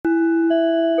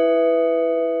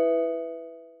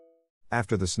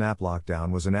After the snap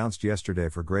lockdown was announced yesterday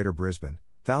for Greater Brisbane,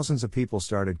 thousands of people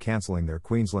started cancelling their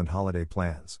Queensland holiday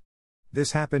plans.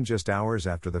 This happened just hours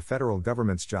after the federal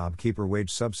government's JobKeeper wage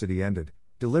subsidy ended,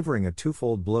 delivering a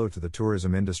twofold blow to the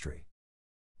tourism industry.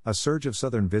 A surge of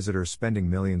southern visitors spending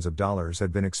millions of dollars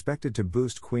had been expected to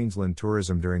boost Queensland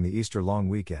tourism during the Easter long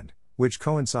weekend, which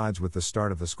coincides with the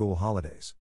start of the school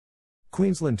holidays.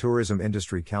 Queensland Tourism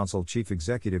Industry Council Chief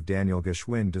Executive Daniel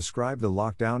Gershwin described the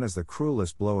lockdown as the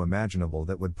cruelest blow imaginable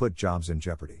that would put jobs in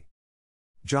jeopardy.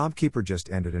 JobKeeper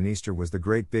just ended and Easter was the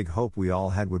great big hope we all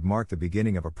had would mark the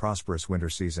beginning of a prosperous winter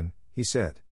season, he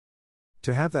said.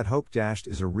 To have that hope dashed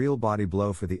is a real body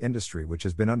blow for the industry, which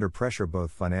has been under pressure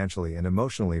both financially and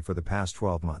emotionally for the past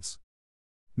 12 months.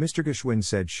 Mr. Gershwin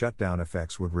said shutdown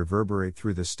effects would reverberate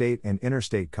through the state and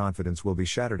interstate confidence will be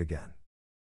shattered again.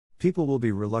 People will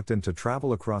be reluctant to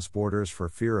travel across borders for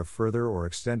fear of further or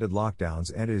extended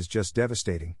lockdowns, and it is just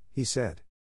devastating, he said.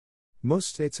 Most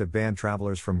states have banned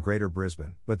travelers from Greater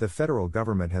Brisbane, but the federal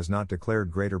government has not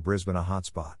declared Greater Brisbane a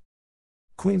hotspot.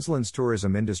 Queensland's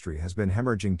tourism industry has been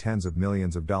hemorrhaging tens of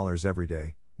millions of dollars every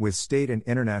day, with state and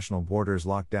international borders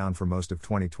locked down for most of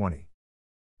 2020.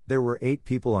 There were 8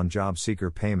 people on job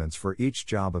seeker payments for each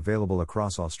job available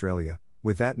across Australia,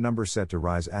 with that number set to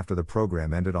rise after the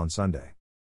program ended on Sunday.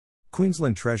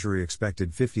 Queensland Treasury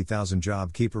expected 50,000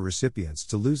 JobKeeper recipients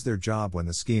to lose their job when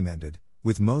the scheme ended,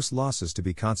 with most losses to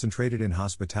be concentrated in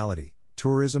hospitality,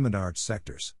 tourism and arts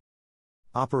sectors.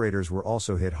 Operators were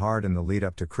also hit hard in the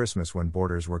lead-up to Christmas when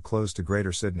borders were closed to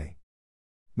Greater Sydney.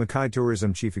 Mackay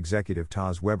Tourism Chief Executive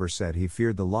Taz Weber said he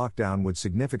feared the lockdown would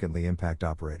significantly impact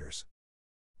operators.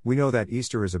 We know that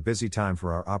Easter is a busy time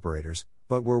for our operators,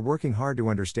 but we're working hard to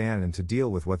understand and to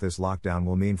deal with what this lockdown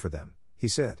will mean for them, he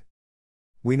said.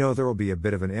 We know there will be a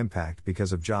bit of an impact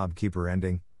because of JobKeeper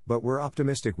ending, but we're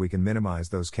optimistic we can minimize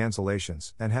those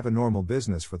cancellations and have a normal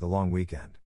business for the long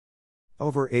weekend.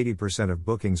 Over 80% of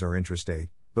bookings are intrastate,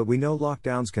 but we know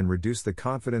lockdowns can reduce the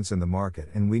confidence in the market,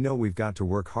 and we know we've got to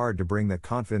work hard to bring that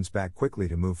confidence back quickly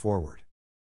to move forward.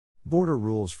 Border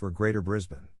rules for Greater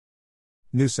Brisbane.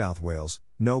 New South Wales,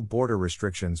 no border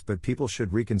restrictions, but people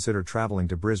should reconsider travelling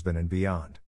to Brisbane and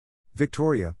beyond.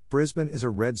 Victoria, Brisbane is a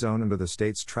red zone under the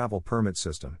state's travel permit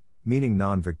system, meaning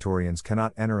non-Victorians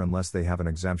cannot enter unless they have an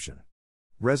exemption.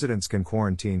 Residents can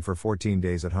quarantine for 14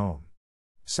 days at home.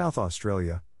 South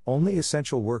Australia, only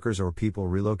essential workers or people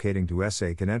relocating to SA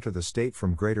can enter the state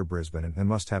from Greater Brisbane and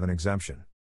must have an exemption.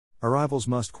 Arrivals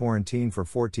must quarantine for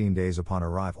 14 days upon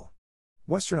arrival.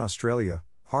 Western Australia,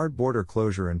 hard border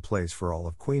closure in place for all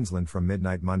of Queensland from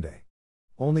midnight Monday.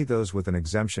 Only those with an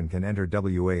exemption can enter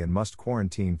WA and must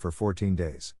quarantine for 14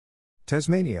 days.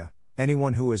 Tasmania,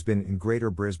 anyone who has been in Greater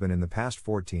Brisbane in the past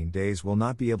 14 days will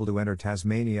not be able to enter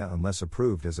Tasmania unless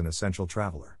approved as an essential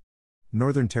traveller.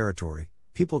 Northern Territory,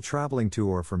 people travelling to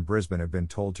or from Brisbane have been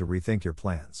told to rethink your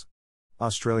plans.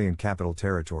 Australian Capital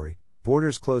Territory,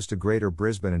 borders closed to Greater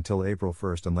Brisbane until April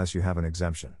 1st unless you have an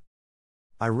exemption.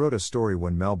 I wrote a story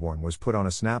when Melbourne was put on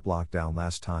a snap lockdown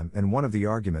last time, and one of the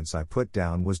arguments I put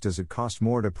down was, does it cost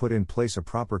more to put in place a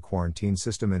proper quarantine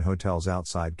system in hotels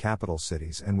outside capital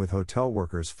cities and with hotel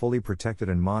workers fully protected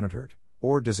and monitored,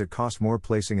 or does it cost more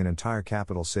placing an entire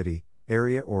capital city,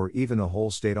 area or even the whole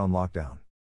state on lockdown?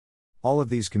 All of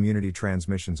these community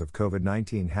transmissions of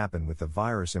COVID-19 happen with the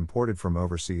virus imported from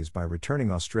overseas by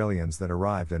returning Australians that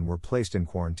arrived and were placed in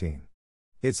quarantine.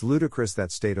 It's ludicrous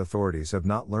that state authorities have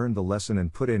not learned the lesson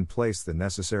and put in place the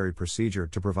necessary procedure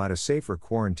to provide a safer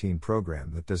quarantine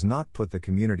program that does not put the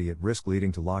community at risk,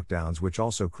 leading to lockdowns which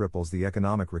also cripples the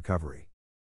economic recovery.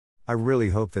 I really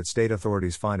hope that state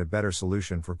authorities find a better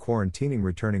solution for quarantining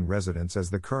returning residents, as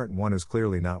the current one is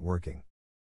clearly not working.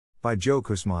 By Joe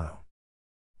Cusmano.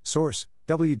 Source: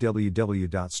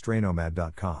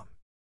 www.straynomad.com